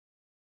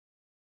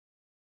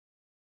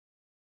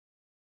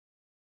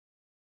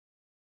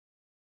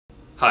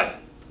Hi,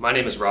 my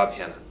name is Rob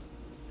Hanna.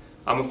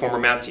 I'm a former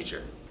math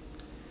teacher,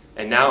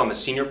 and now I'm a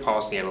senior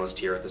policy analyst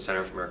here at the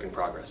Center for American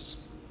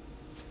Progress.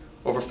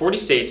 Over 40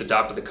 states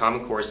adopted the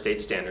Common Core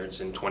state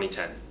standards in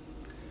 2010,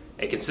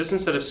 a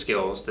consistent set of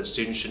skills that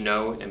students should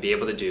know and be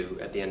able to do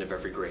at the end of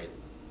every grade.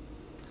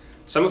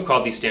 Some have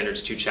called these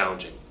standards too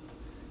challenging,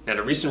 and at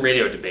a recent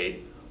radio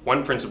debate,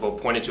 one principal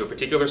pointed to a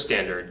particular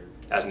standard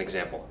as an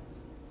example.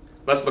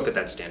 Let's look at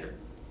that standard.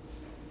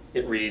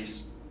 It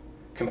reads,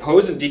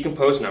 compose and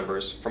decompose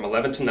numbers from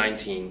 11 to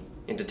 19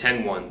 into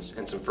 10 ones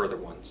and some further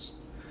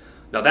ones.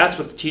 Now that's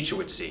what the teacher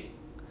would see,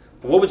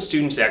 but what would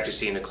students actually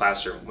see in the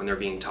classroom when they're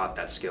being taught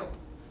that skill?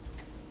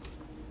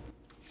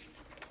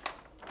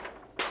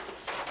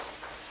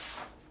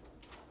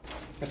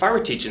 If I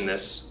were teaching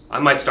this, I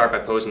might start by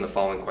posing the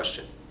following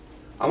question.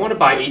 I want to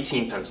buy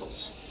 18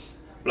 pencils,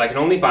 but I can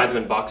only buy them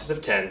in boxes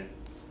of 10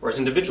 or as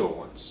individual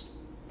ones.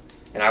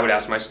 And I would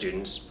ask my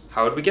students,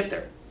 how would we get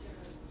there?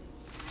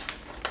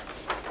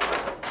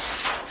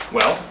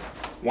 Well,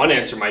 one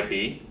answer might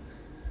be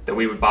that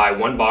we would buy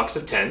one box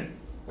of 10,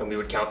 and we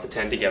would count the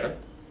 10 together,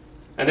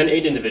 and then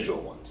 8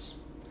 individual ones.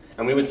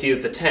 And we would see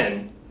that the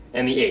 10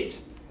 and the 8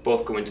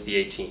 both go into the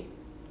 18.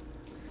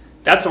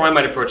 That's how I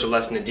might approach a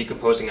lesson in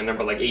decomposing a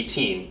number like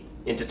 18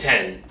 into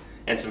 10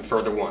 and some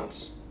further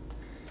ones.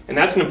 And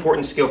that's an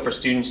important skill for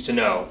students to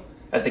know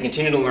as they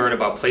continue to learn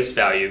about place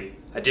value,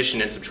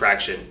 addition, and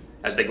subtraction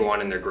as they go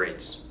on in their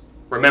grades.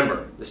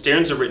 Remember, the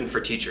standards are written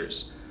for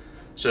teachers,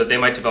 so that they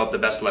might develop the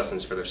best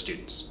lessons for their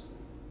students.